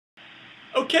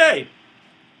Okay,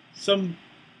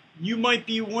 you might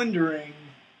be wondering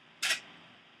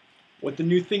what the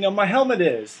new thing on my helmet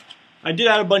is. I did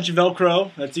add a bunch of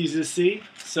velcro, that's easy to see.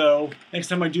 So next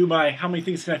time I do my how many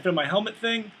things can I fit in my helmet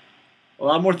thing, a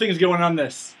lot more things going on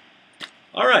this.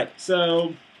 Alright,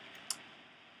 so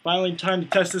finally time to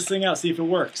test this thing out, see if it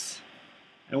works.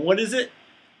 And what is it?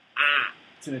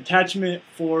 It's an attachment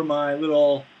for my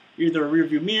little either rear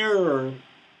view mirror or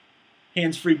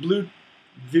hands-free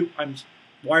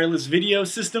wireless video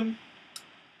system.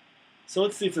 So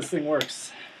let's see if this thing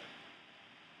works.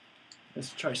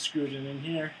 Let's try screwing it in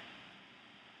here.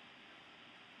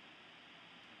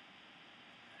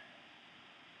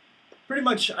 Pretty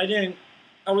much I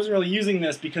wasn't really using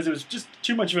this because it was just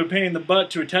too much of a pain in the butt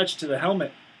to attach to the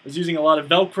helmet. I was using a lot of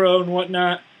velcro and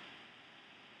whatnot.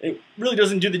 It really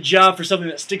doesn't do the job for something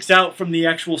that sticks out from the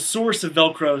actual source of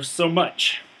velcro so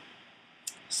much.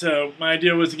 So my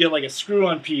idea was to get like a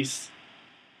screw-on piece.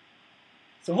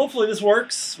 So hopefully this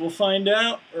works. We'll find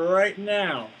out right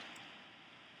now.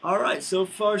 Alright, so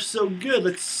far so good.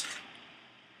 Let's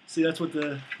see, that's what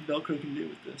the velcro can do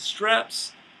with the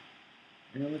straps.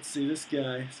 And let's see this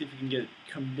guy, see if we can get it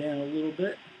come down a little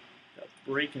bit without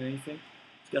breaking anything.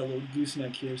 It's got a little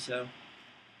gooseneck here, so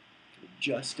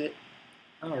adjust it.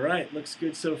 Alright, looks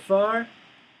good so far.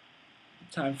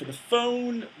 Time for the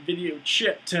phone video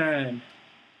check time.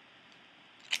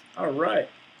 Alright,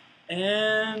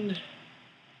 and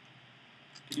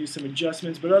do some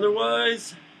adjustments, but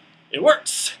otherwise, it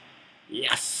works!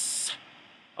 Yes!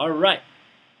 Alright,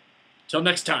 till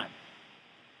next time,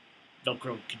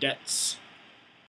 Velcro Cadets.